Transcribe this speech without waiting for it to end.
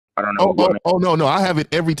I don't know. No, I have it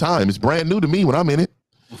every time. It's brand new to me when I'm in it.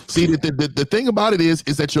 See, the thing about it is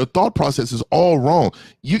that your thought process is all wrong.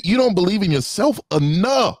 You don't believe in yourself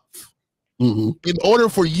enough in order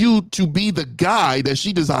for you to be the guy that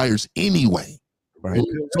she desires anyway. Right.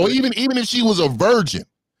 So even if she was a virgin,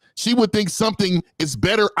 she would think something is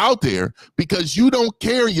better out there because you don't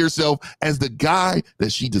carry yourself as the guy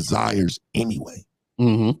that she desires anyway.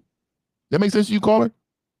 That makes sense to you, caller?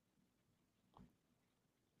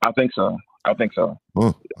 I think so.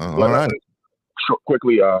 All right.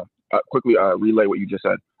 Quickly relay what you just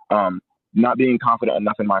said. Not being confident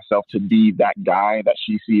enough in myself to be that guy that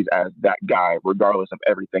she sees as that guy, regardless of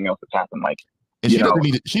everything else that's happened. Like, and she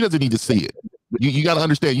doesn't need to see it. You got to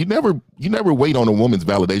understand. You never wait on a woman's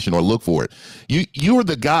validation or look for it. You're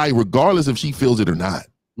the guy, regardless if she feels it or not.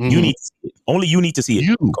 You need to see it. Only you need to see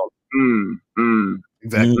it.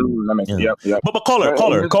 Exactly. Yep. But caller,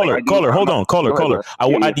 hold on, caller.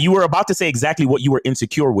 You were about to say exactly what you were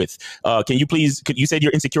insecure with. Can you said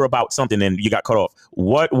you're insecure about something and you got cut off.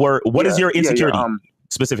 What is your insecurity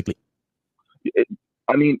specifically?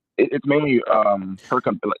 It's mainly her.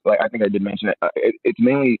 Like I think I did mention it. It's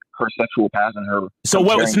mainly her sexual past and her. So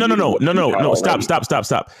what? No.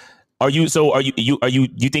 Stop. You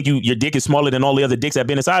think your dick is smaller than all the other dicks that have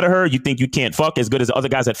been inside of her? You think you can't fuck as good as the other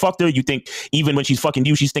guys that fucked her? You think even when she's fucking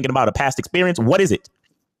you, she's thinking about a past experience? What is it?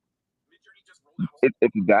 It's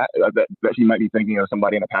that she might be thinking of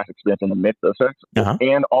somebody in a past experience in the midst of sex.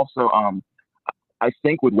 And also, I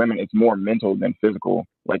think with women, it's more mental than physical,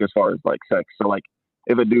 like as far as like sex. So like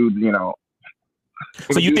if a dude,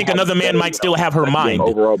 so you think another man might still have her mind?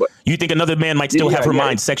 Overall, but you think another man might still have her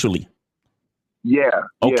mind sexually? Yeah.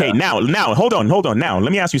 Okay. Now, hold on. Now,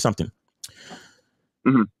 let me ask you something.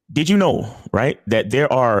 Did you know, right, that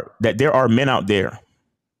there are men out there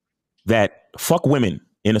that fuck women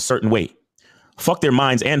in a certain way, fuck their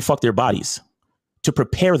minds and fuck their bodies to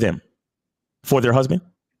prepare them for their husband?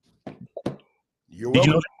 Did you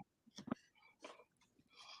know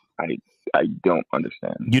that? I don't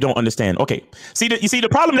understand. You don't understand. Okay. You see, the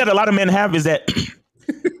problem that a lot of men have is that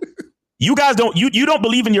you guys you don't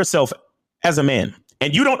believe in yourself as a man,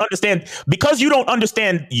 and you don't understand, because you don't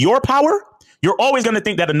understand your power. You're always going to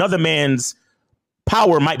think that another man's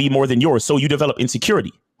power might be more than yours. So you develop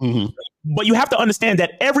insecurity. But you have to understand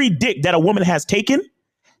that every dick that a woman has taken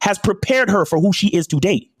has prepared her for who she is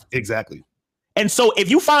today. Exactly. And so if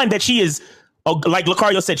you find that she is, like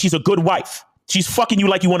Locario said, she's a good wife. She's fucking you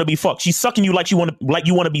like you want to be fucked. She's sucking you like you want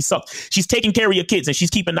to be sucked. She's taking care of your kids and she's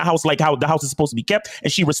keeping the house like how the house is supposed to be kept.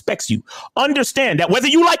 And she respects you. Understand that whether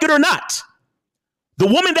you like it or not, the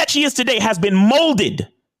woman that she is today has been molded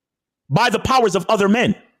by the powers of other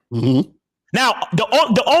men. Now,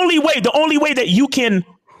 the only way that you can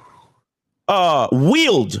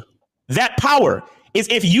wield that power is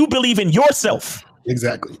if you believe in yourself.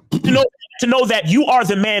 Exactly. To know that you are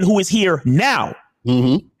the man who is here now.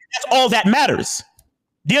 That's all that matters.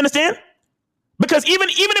 Do you understand? Because even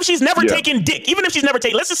if she's never taken dick, even if she's never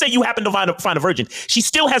taken, let's just say you happen to find a virgin, she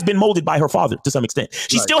still has been molded by her father to some extent.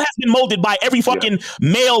 She still has been molded by every fucking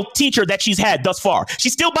male teacher that she's had thus far. She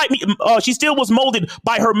still was molded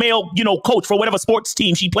by her male, coach for whatever sports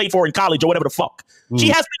team she played for in college or whatever the fuck. She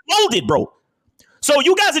has been molded, bro. So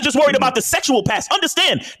you guys are just worried about the sexual past.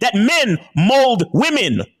 Understand that men mold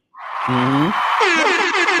women.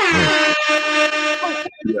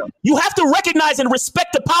 You have to recognize and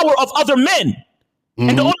respect the power of other men.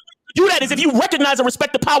 And the only way to do that is if you recognize and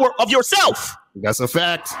respect the power of yourself. That's a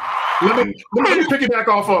fact. Let me piggyback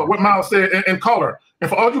off of what Miles said and caller. And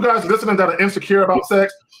for all you guys listening that are insecure about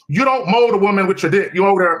sex, you don't mold a woman with your dick. You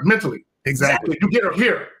mold her mentally. Exactly. You get her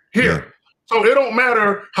here. Yeah. So it don't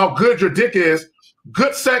matter how good your dick is.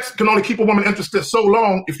 Good sex can only keep a woman interested so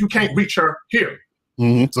long if you can't reach her here.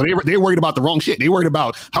 So they're worried about the wrong shit. They worried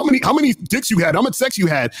about how many dicks you had, how much sex you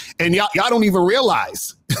had, and y'all don't even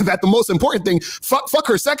realize that the most important thing, fuck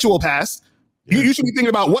her sexual past. You should be thinking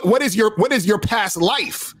about what is your past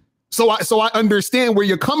life. So I understand where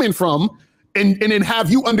you're coming from, and then have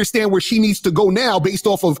you understand where she needs to go now based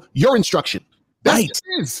off of your instruction. That's what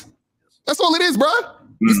it is. That's all it is, bro.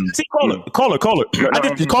 See, caller.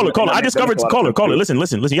 I discovered caller. Listen.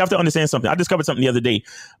 You have to understand something. I discovered something the other day.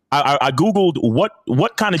 I Googled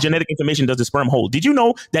what kind of genetic information does the sperm hold. Did you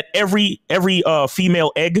know that every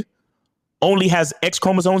female egg only has X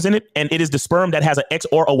chromosomes in it, and it is the sperm that has an X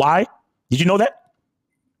or a Y? Did you know that?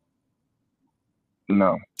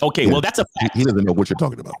 No. Okay, well that's a fact. He doesn't know what you're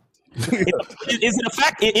talking about. Is it a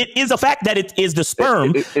fact? It is a fact that it is the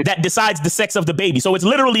sperm that decides the sex of the baby. So it's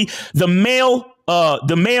literally the male.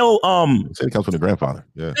 It comes from the grandfather.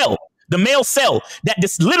 Yeah. Cell, the male cell that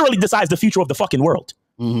literally decides the future of the fucking world.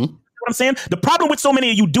 What I'm saying? The problem with so many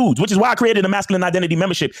of you dudes, which is why I created a masculine identity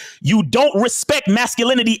membership, you don't respect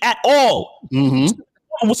masculinity at all.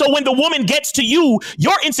 So when the woman gets to you,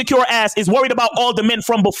 your insecure ass is worried about all the men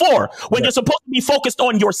from before when you're supposed to be focused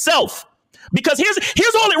on yourself. Because here's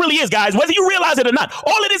all it really is, guys, whether you realize it or not.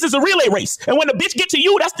 All it is a relay race. And when the bitch get to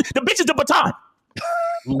you, that's the bitch is the baton.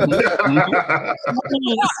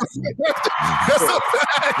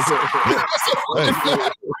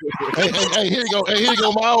 Hey, here you go. Hey, here you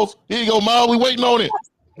go, Miles. Here you go, Miles. We waiting on it.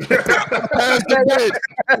 Pass the bitch.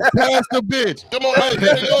 Pass the bitch. Come on, hey,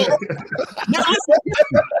 here you go.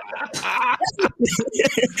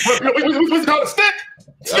 What's called a stick?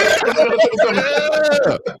 See,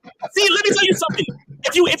 let me tell you something.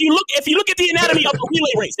 If you look at the anatomy of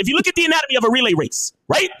a relay race,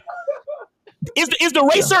 right? Is the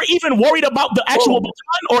racer even worried about the actual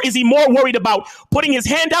baton, or is he more worried about putting his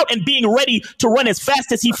hand out and being ready to run as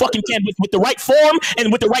fast as he fucking can with the right form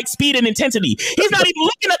and with the right speed and intensity? He's not even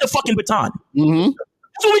looking at the fucking baton.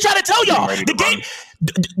 That's what we try to tell y'all. The game,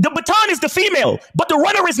 the baton is the female, but the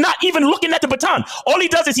runner is not even looking at the baton. All he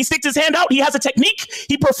does is he sticks his hand out. He has a technique.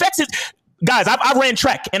 He perfects it. Guys, I ran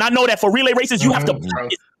track, and I know that for relay races, you have to.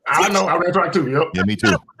 I know. I ran track too. Yep. Yeah, me too.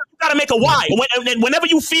 You gotta make a Y. And whenever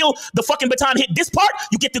you feel the fucking baton hit this part,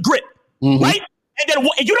 you get the grip, right? And then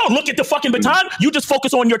you don't look at the fucking baton. You just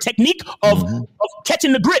focus on your technique of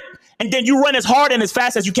catching the grip, and then you run as hard and as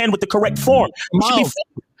fast as you can with the correct form.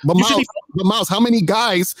 But Miles, how many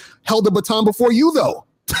guys held the baton before you, though?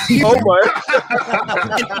 Yeah,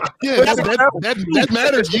 that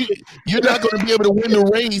matters. You're not going to be able to win the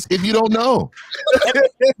race if you don't know. I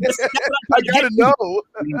gotta know.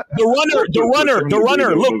 The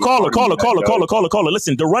runner. Look, caller.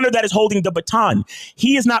 Listen, the runner that is holding the baton,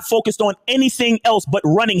 he is not focused on anything else but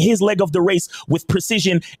running his leg of the race with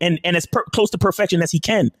precision and as close to perfection as he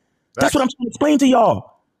can. That's what I'm trying to explain to y'all.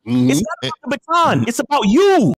 It's not about the baton. It's about you.